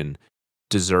connection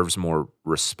deserves more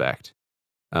respect.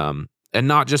 And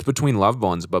not just between loved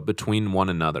ones, but between one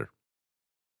another.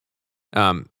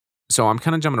 Um, so I'm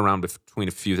kind of jumping around between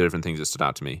a few different things that stood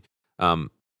out to me. Um,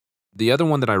 the other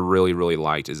one that I really, really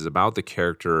liked is about the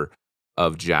character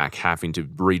of Jack having to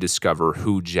rediscover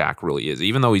who Jack really is,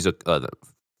 even though he's a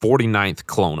 49th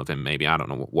clone of him, maybe. I don't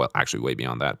know what actually way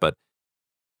beyond that. But,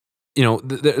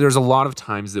 there's a lot of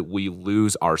times that we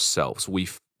lose ourselves.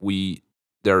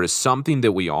 There is something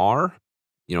that we are,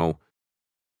 you know,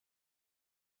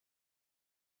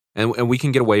 and we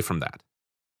can get away from that.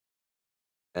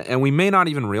 And we may not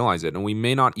even realize it, and we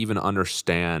may not even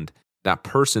understand that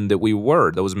person that we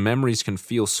were. Those memories can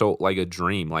feel so like a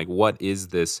dream. Like, what is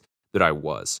this that I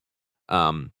was?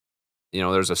 Um,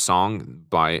 there's a song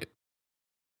by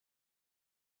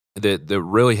that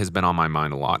really has been on my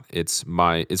mind a lot. It's from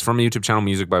a YouTube channel,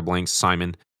 Music by Blank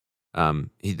Simon.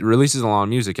 He releases a lot of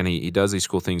music, and he does these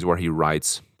cool things where he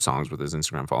writes songs with his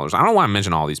Instagram followers. I don't want to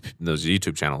mention all those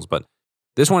YouTube channels, but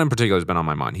this one in particular has been on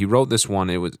my mind. He wrote this one.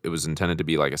 It was intended to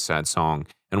be like a sad song,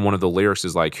 and one of the lyrics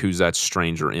is like, "Who's that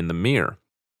stranger in the mirror?"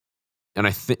 And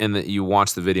and that you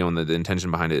watch the video, and the intention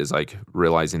behind it is like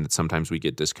realizing that sometimes we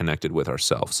get disconnected with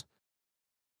ourselves.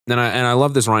 And I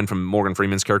love this line from Morgan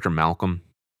Freeman's character Malcolm.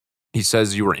 He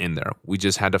says, "You were in there. We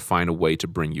just had to find a way to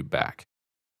bring you back."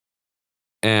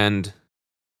 And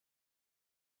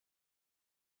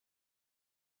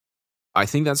I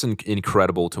think that's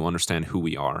incredible to understand who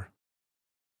we are,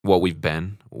 what we've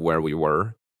been, where we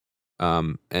were,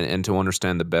 and to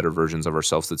understand the better versions of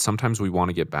ourselves that sometimes we want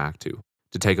to get back to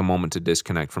take a moment to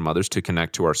disconnect from others, to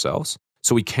connect to ourselves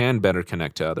so we can better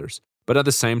connect to others. But at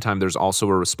the same time, there's also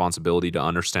a responsibility to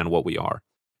understand what we are.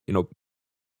 You know,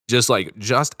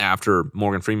 just after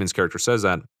Morgan Freeman's character says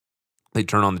that, they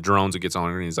turn on the drones, it gets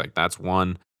on, and he's like, "That's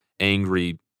one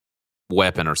angry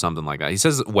weapon," or something like that. He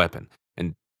says weapon.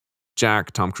 And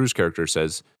Jack, Tom Cruise character,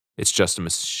 says, "It's just a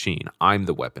machine. I'm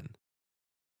the weapon."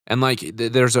 And like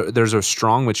there's a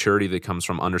strong maturity that comes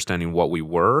from understanding what we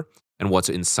were and what's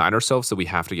inside ourselves that we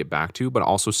have to get back to, but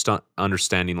also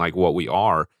understanding like what we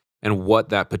are and what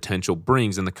that potential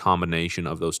brings in the combination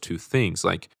of those two things.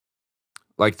 Like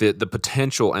the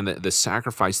potential and the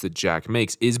sacrifice that Jack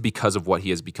makes is because of what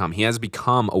he has become. He has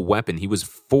become a weapon. He was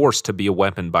forced to be a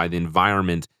weapon by the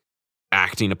environment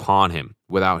acting upon him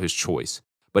without his choice.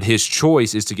 But his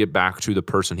choice is to get back to the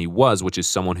person he was, which is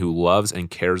someone who loves and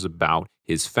cares about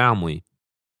his family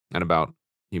and about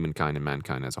humankind and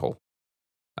mankind as a whole,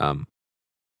 um,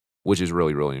 which is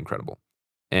really, really incredible.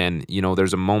 And,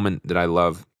 there's a moment that I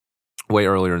love way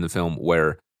earlier in the film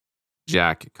where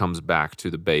Jack comes back to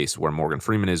the base where Morgan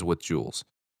Freeman is with Jules.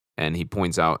 And he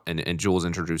points out, and Jules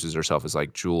introduces herself as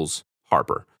like Jules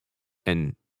Harper.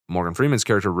 And Morgan Freeman's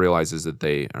character realizes that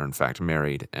they are in fact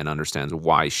married and understands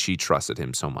why she trusted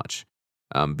him so much,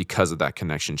 because of that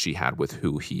connection she had with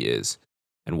who he is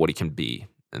and what he can be.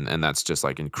 And that's just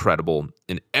like incredible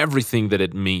in everything that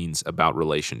it means about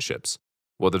relationships,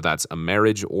 whether that's a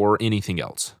marriage or anything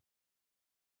else.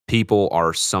 People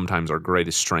are sometimes our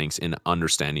greatest strengths in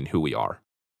understanding who we are.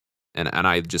 And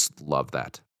I just love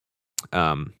that.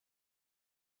 Um,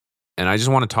 and I just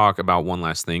want to talk about one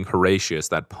last thing. Horatius,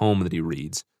 that poem that he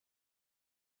reads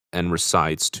and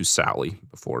recites to Sally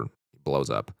before he blows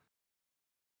up.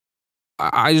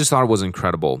 I just thought it was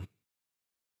incredible.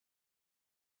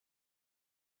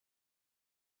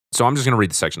 So I'm just going to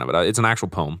read the section of it. It's an actual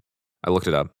poem. I looked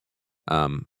it up.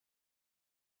 Um,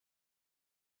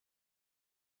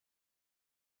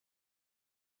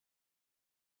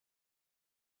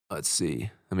 let's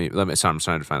see. Sorry, I'm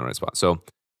trying to find the right spot. So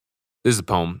this is a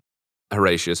poem.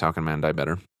 Horatius, How Can Man Die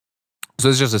Better? So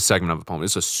it's just a segment of a poem.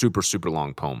 It's a super, super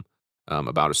long poem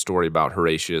about a story about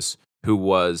Horatius, who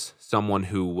was someone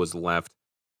who was left.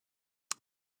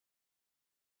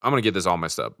 I'm going to get this all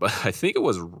messed up, but I think it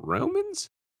was Romans.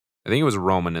 I think it was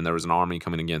Roman, and there was an army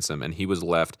coming against him, and he was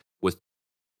left with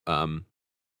um,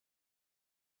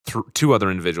 two other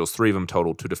individuals, three of them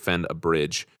total, to defend a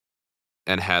bridge,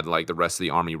 and had like the rest of the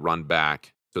army run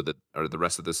back or the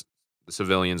rest of the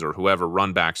civilians or whoever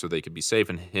run back so they could be safe.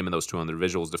 And him and those two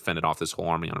individuals defended off this whole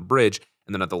army on a bridge.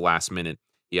 And then at the last minute,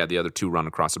 he had the other two run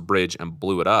across a bridge and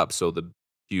blew it up so the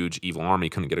huge evil army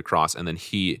couldn't get across. And then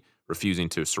he, refusing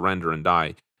to surrender and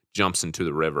die, jumps into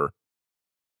the river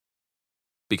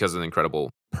because of the incredible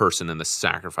person and the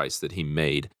sacrifice that he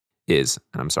made and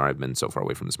I'm sorry, I've been so far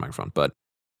away from this microphone, but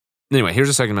Anyway, here's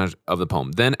a second half of the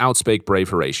poem. Then outspake brave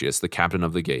Horatius, the captain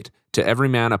of the gate, to every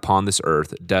man upon this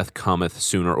earth death cometh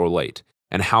sooner or late.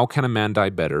 And how can a man die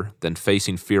better than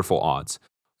facing fearful odds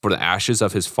for the ashes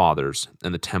of his fathers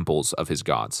and the temples of his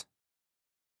gods?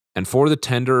 And for the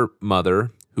tender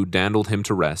mother who dandled him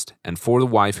to rest, and for the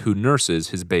wife who nurses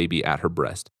his baby at her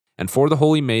breast, and for the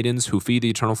holy maidens who feed the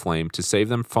eternal flame, to save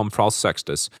them from false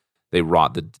Sextus, that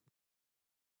wrought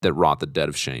the dead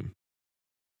of shame.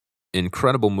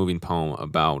 Incredible moving poem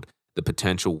about the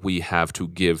potential we have to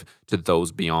give to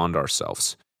those beyond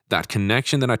ourselves. That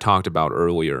connection that I talked about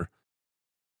earlier,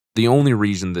 the only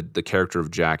reason that the character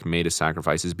of Jack made a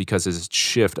sacrifice is because his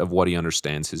shift of what he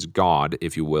understands his God,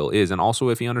 if you will, is, and also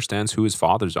if he understands who his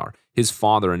fathers are. His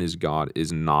father and his God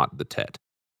is not the Tet.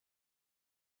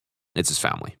 It's his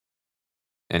family.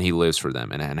 And he lives for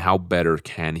them. And how better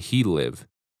can he live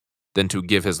than to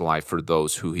give his life for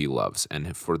those who he loves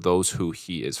and for those who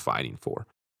he is fighting for?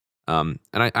 And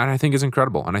I think it's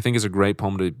incredible. And I think it's a great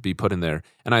poem to be put in there.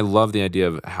 And I love the idea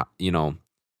of how,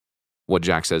 what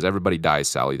Jack says, everybody dies,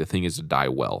 Sally. The thing is to die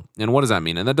well. And what does that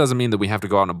mean? And that doesn't mean that we have to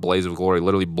go out in a blaze of glory,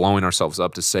 literally blowing ourselves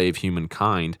up to save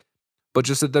humankind, but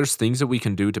just that there's things that we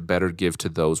can do to better give to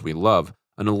those we love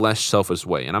in a less selfish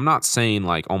way. And I'm not saying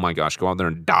like, oh my gosh, go out there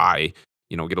and die,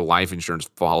 get a life insurance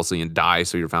policy and die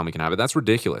so your family can have it. That's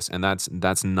ridiculous. And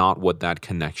that's not what that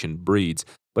connection breeds.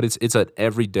 But it's an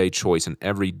everyday choice and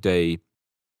everyday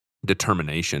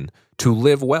determination to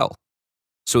live well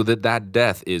so that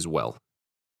death is well.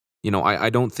 I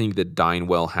don't think that dying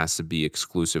well has to be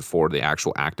exclusive for the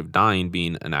actual act of dying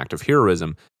being an act of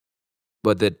heroism,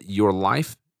 but that your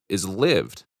life is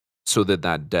lived so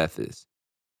that death is.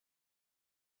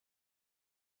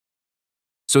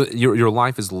 So your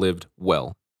life is lived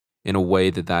well in a way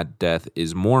that death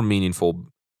is more meaningful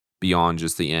beyond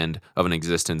just the end of an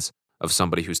existence of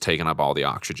somebody who's taken up all the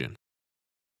oxygen.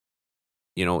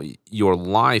 Your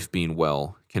life being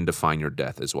well can define your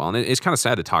death as well. And it's kind of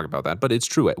sad to talk about that, but it's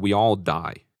true. We all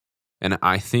die. And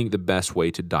I think the best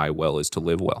way to die well is to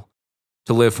live well,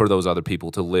 to live for those other people,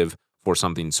 to live for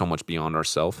something so much beyond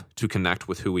ourselves, to connect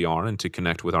with who we are and to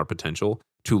connect with our potential,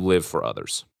 to live for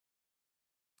others.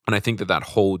 And I think that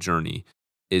whole journey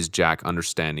is Jack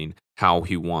understanding how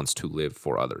he wants to live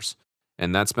for others.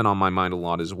 And that's been on my mind a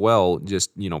lot as well. Just,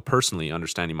 personally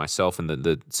understanding myself and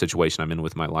the situation I'm in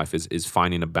with my life is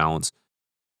finding a balance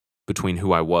between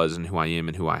who I was and who I am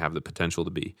and who I have the potential to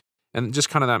be. And just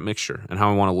kind of that mixture and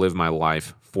how I want to live my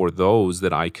life for those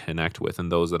that I connect with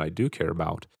and those that I do care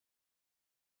about.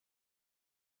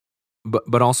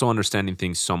 But also understanding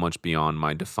things so much beyond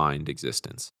my defined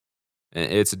existence. And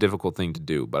it's a difficult thing to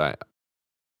do, but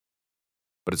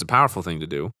it's a powerful thing to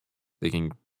do. They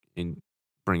can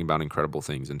bring about incredible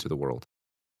things into the world.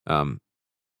 And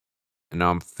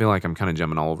now I feel like I'm kind of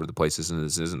jumping all over the places, and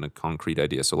this isn't a concrete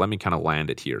idea. So let me kind of land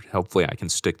it here. Hopefully I can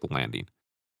stick the landing.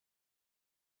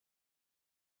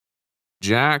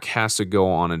 Jack has to go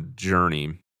on a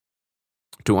journey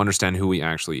to understand who he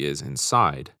actually is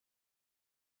inside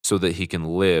so that he can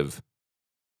live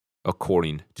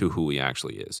according to who he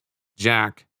actually is.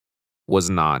 Jack was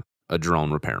not a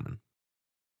drone repairman.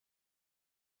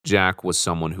 Jack was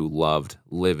someone who loved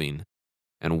living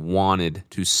and wanted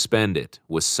to spend it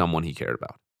with someone he cared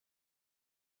about.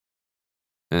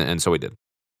 And so he did.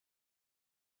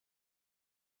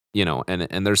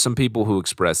 And there's some people who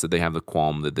express that they have the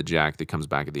qualm that the Jack that comes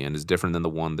back at the end is different than the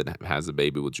one that has the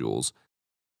baby with Jules.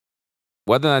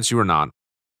 Whether that's you or not,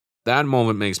 that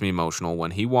moment makes me emotional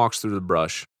when he walks through the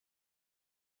brush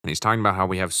and he's talking about how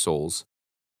we have souls.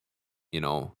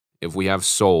 If we have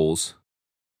souls,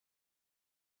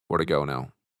 where to go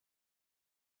now?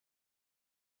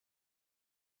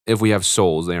 If we have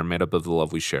souls, they are made up of the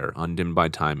love we share, undimmed by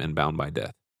time and bound by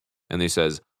death. And he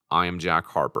says, I am Jack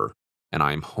Harper, and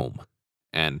I am home.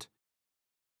 And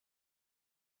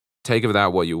take of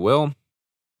that what you will,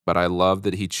 but I love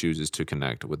that he chooses to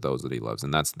connect with those that he loves.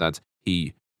 And that's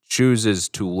he chooses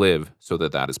to live so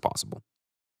that is possible.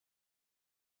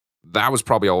 That was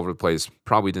probably all over the place.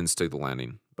 Probably didn't stick the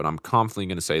landing, but I'm confidently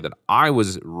going to say that I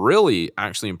was really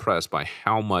actually impressed by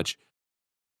how much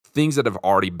things that have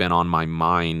already been on my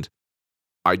mind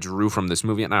I drew from this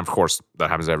movie. And of course, that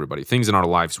happens to everybody. Things in our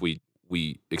lives, we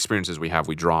experiences we have,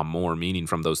 we draw more meaning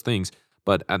from those things.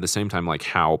 But at the same time, like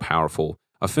how powerful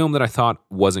a film that I thought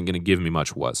wasn't going to give me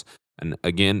much was. And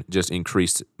again, just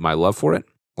increased my love for it.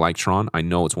 Like Tron, I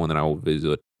know it's one that I will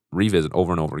revisit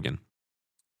over and over again.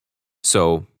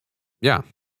 So, yeah,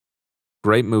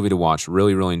 great movie to watch.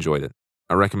 Really, really enjoyed it.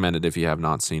 I recommend it if you have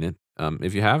not seen it.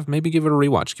 If you have, maybe give it a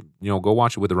rewatch. Go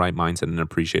watch it with the right mindset and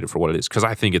appreciate it for what it is, because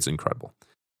I think it's incredible.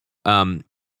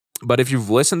 But if you've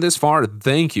listened this far,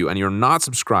 thank you. And you're not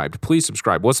subscribed, please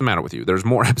subscribe. What's the matter with you? There's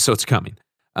more episodes coming.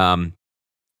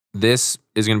 This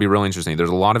is going to be really interesting. There's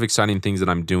a lot of exciting things that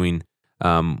I'm doing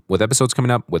with episodes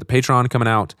coming up, with Patreon coming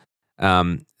out.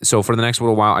 So for the next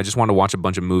little while, I just want to watch a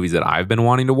bunch of movies that I've been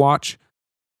wanting to watch.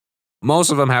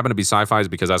 Most of them happen to be sci-fis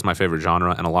because that's my favorite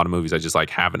genre, and a lot of movies I just like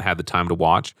haven't had the time to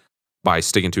watch by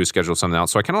sticking to a schedule of something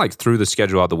else. So I kind of like threw the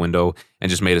schedule out the window and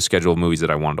just made a schedule of movies that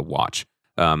I wanted to watch.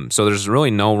 So there's really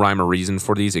no rhyme or reason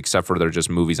for these except for they're just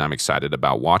movies I'm excited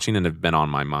about watching and have been on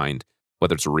my mind,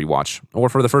 whether it's a rewatch or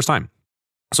for the first time.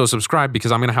 So subscribe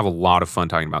because I'm going to have a lot of fun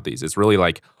talking about these. It's really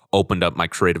like opened up my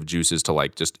creative juices to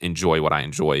like just enjoy what I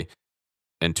enjoy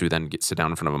and to then sit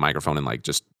down in front of a microphone and like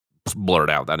just blurt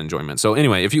out that enjoyment. So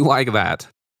anyway, if you like that,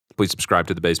 please subscribe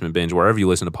to The Basement Binge wherever you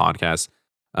listen to podcasts.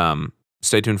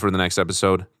 Stay tuned for the next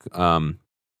episode.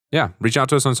 Reach out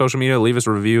to us on social media, leave us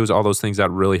reviews, all those things.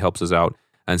 That really helps us out.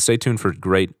 And stay tuned for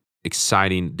great,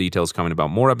 exciting details coming about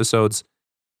more episodes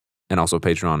and also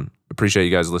Patreon. Appreciate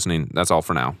you guys listening. That's all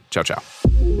for now. Ciao,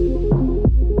 ciao.